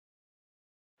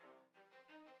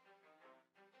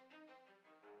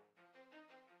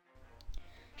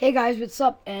Hey guys, what's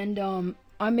up? And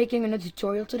I'm making a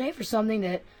tutorial today for something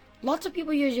that lots of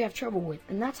people usually have trouble with,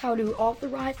 and that's how to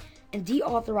authorize and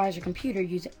deauthorize your computer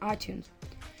using iTunes.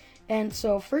 And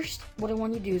so first, what I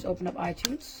want you to do is open up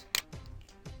iTunes.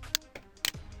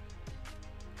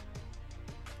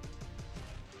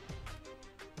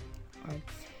 Alright.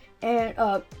 And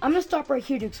I'm going to stop right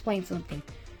here to explain something.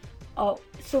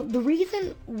 So the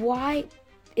reason why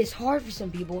it's hard for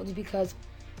some people is because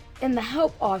in the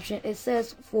help option, it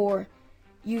says for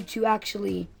you to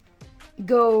actually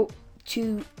go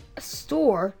to a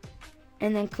store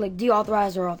and then click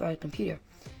deauthorize or authorize computer.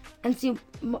 And see,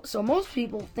 so most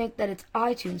people think that it's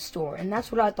iTunes store, and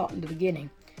that's what I thought in the beginning.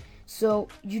 So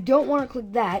you don't want to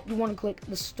click that. You want to click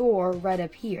the store right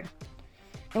up here.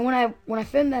 And when I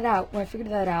figured that out,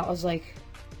 I was like,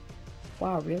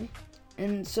 wow, really?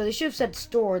 And so they should have said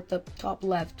store at the top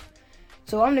left.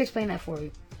 So I'm gonna explain that for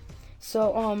you.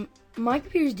 So my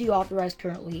computer is deauthorized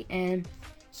currently, and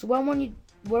so what I want you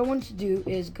to do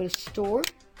is go to store,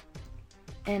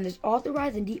 and there's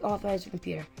authorize and deauthorize your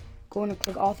computer. Go in and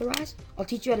click authorize. I'll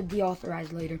teach you how to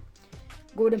deauthorize later.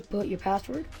 Go ahead and put your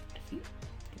password.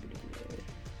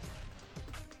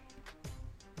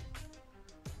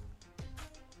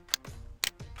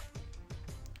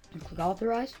 And click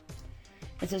authorize.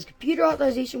 It says computer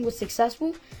authorization was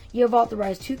successful. You have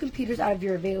authorized 2 computers out of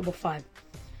your available 5.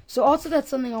 So also that's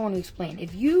something I want to explain.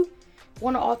 If you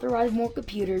want to authorize more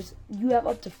computers, you have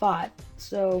up to 5.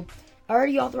 So I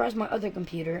already authorized my other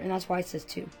computer, and that's why it says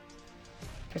 2.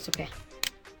 Press OK.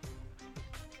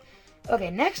 Okay,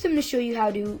 next I'm going to show you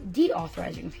how to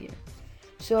deauthorize your computer.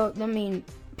 So, I mean,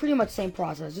 pretty much same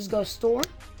process. Just go store,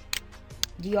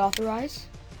 deauthorize,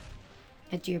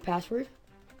 enter your password,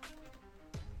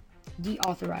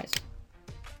 deauthorize.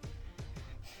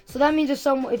 So that means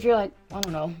if you're like, I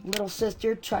don't know, little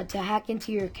sister tried to hack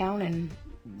into your account and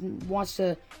wants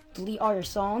to delete all your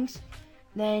songs,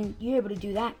 then you're able to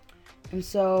do that. And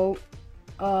so,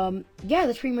 yeah,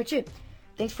 that's pretty much it.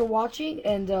 Thanks for watching,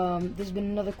 and this has been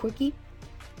another quickie.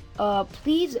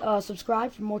 Please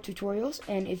subscribe for more tutorials,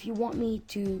 and if you want me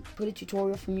to put a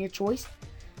tutorial from your choice,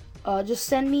 just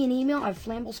send me an email at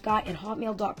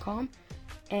FlammableSky@hotmail.com,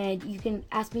 and you can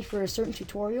ask me for a certain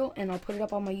tutorial, and I'll put it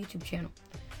up on my YouTube channel.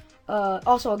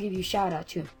 Also, I'll give you a shout out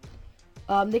too.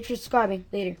 Thanks for subscribing.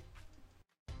 Later.